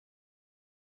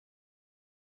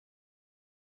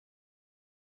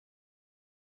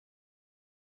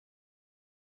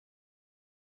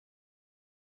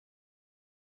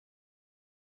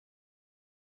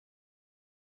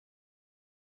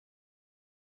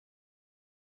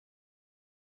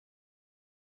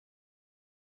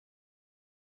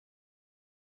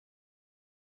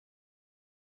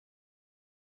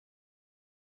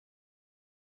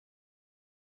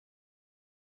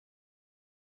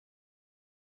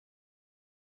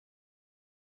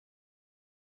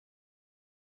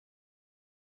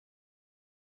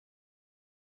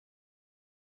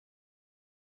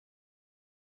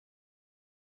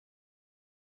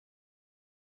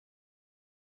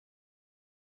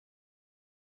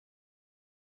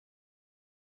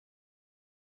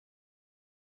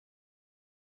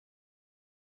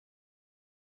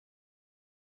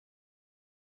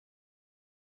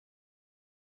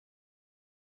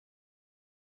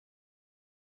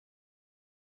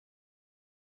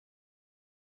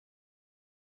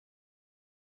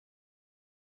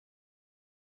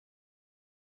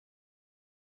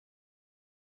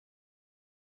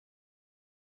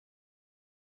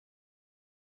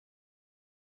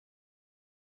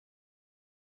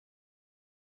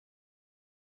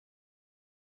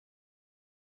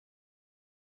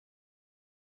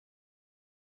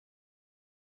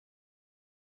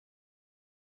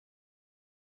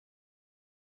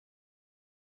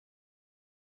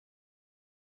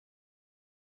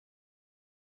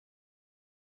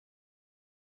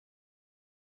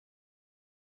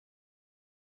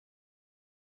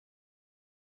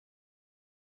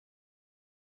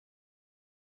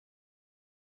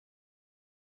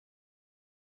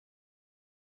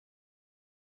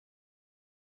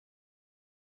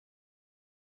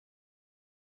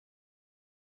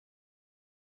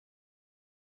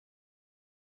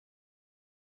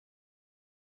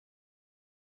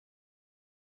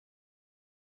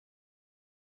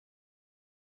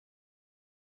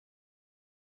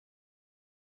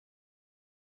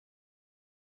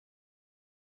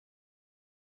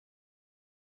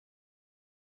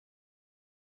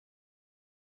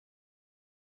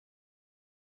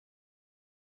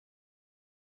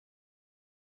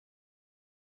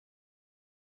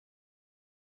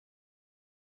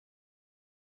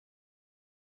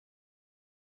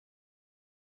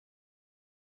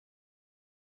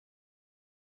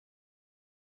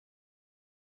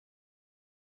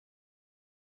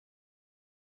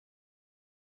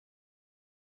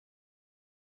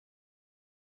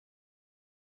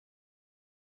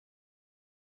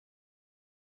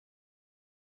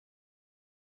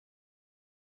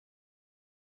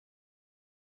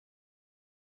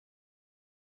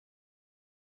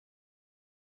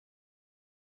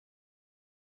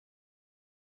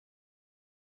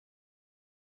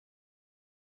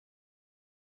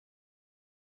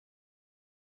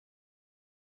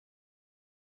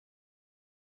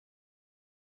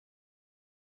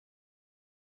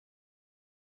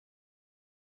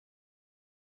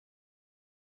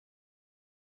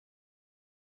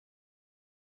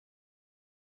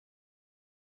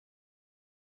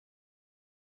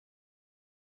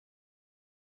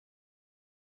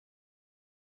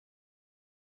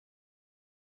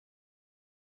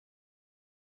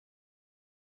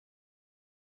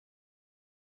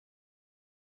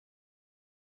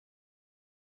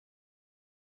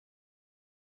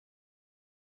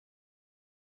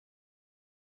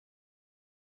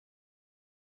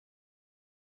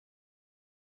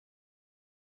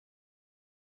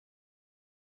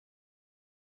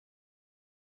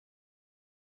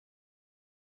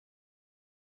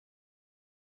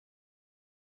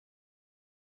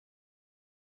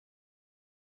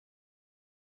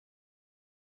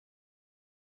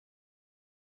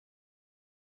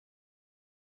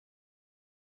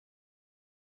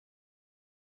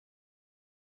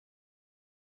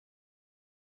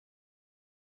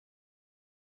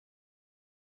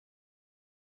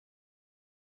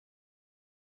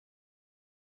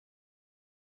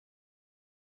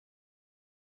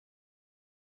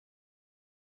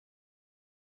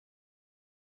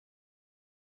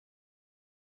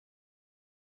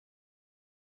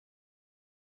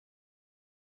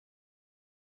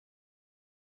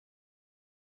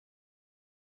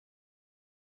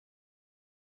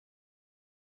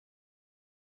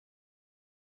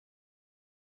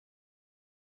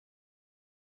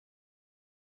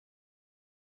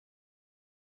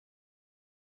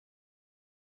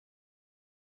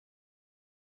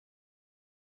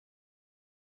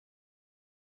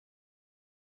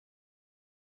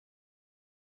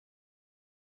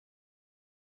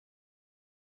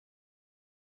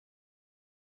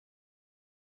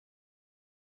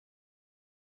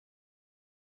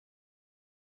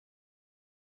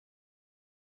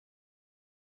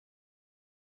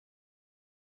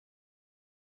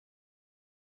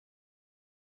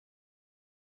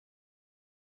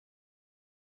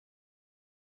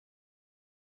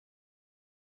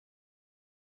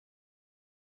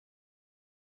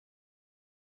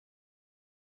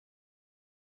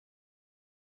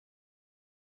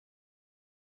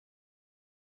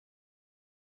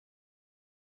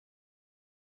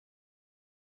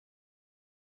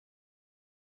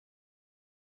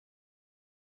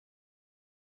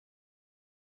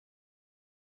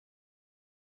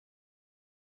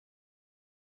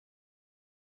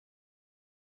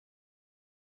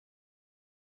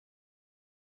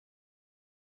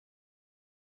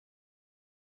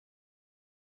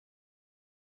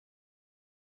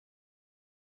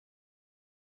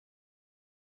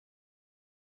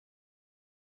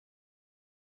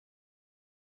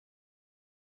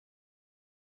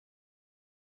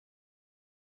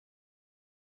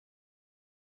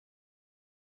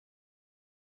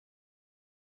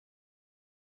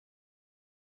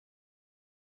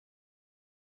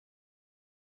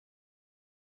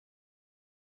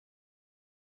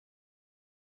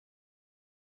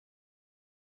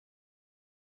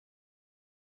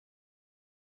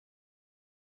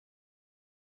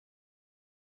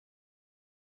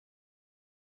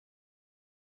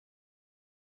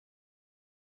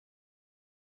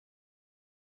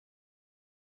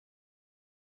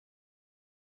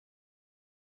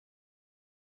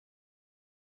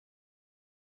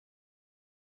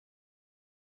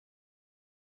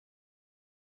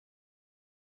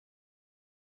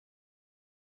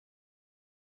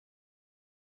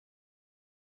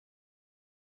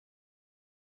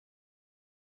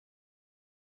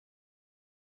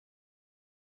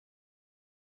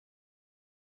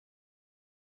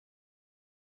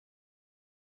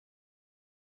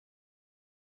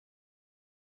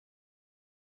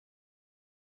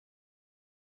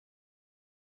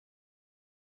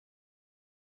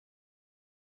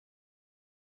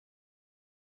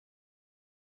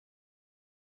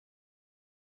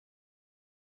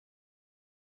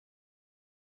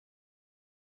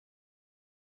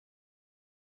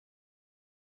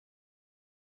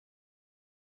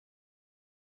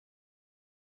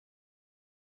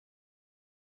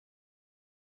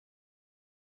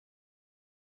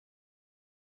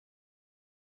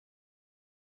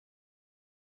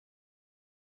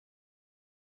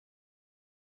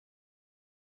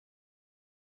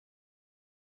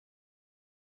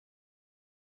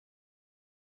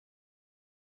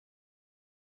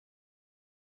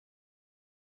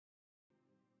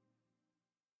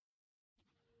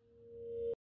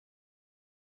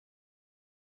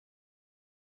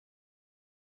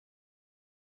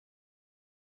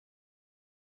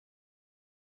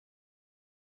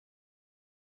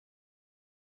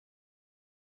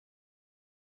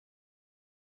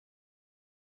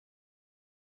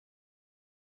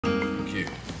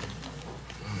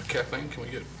Kathleen, can we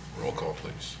get roll call,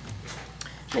 please?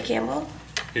 McCampbell,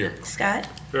 Here. Scott,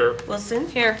 Here. Wilson,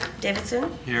 Here. Davidson,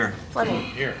 Here. Fleming.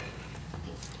 Here.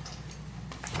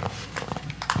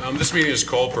 This meeting is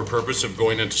called for purpose of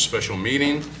going into special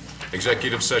meeting,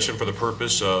 executive session for the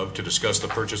purpose of, to discuss the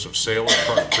purchase of sale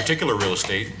of particular real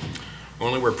estate,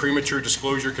 only where premature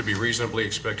disclosure could be reasonably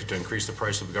expected to increase the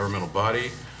price of the governmental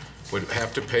body, would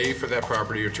have to pay for that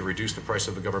property, or to reduce the price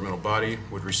of the governmental body,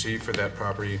 would receive for that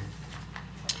property.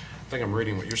 I think I'm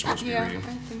reading what you're supposed to be reading. I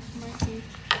think you might be.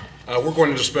 We're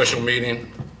going into special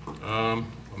meeting. I'm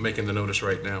making the notice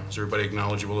right now. Is everybody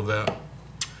acknowledgeable of that?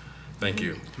 Thank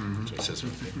you. So it says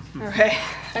right there. All right.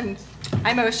 And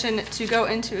I motion to go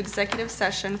into executive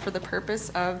session for the purpose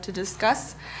of to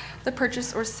discuss the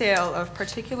purchase or sale of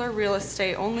particular real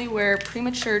estate only where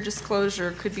premature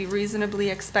disclosure could be reasonably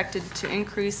expected to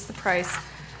increase the price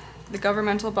the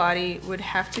governmental body would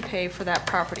have to pay for that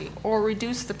property, or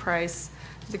reduce the price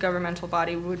the governmental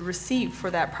body would receive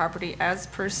for that property as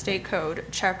per state code,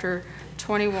 chapter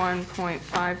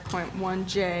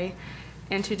 21.5.1J,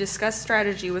 and to discuss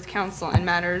strategy with counsel in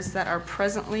matters that are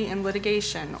presently in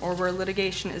litigation or where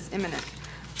litigation is imminent,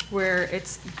 where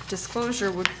its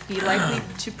disclosure would be likely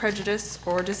to prejudice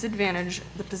or disadvantage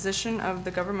the position of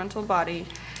the governmental body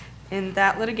in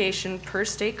that litigation per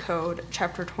state code,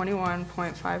 chapter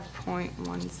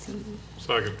 21.5.1C.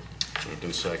 Second. Moved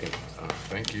in second.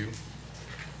 Thank you.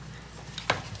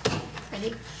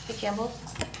 Ready? McCampbell,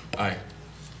 Aye.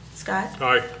 Scott,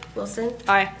 Aye. Wilson,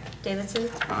 Aye. Davidson,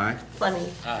 Aye.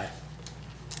 Fleming. Aye.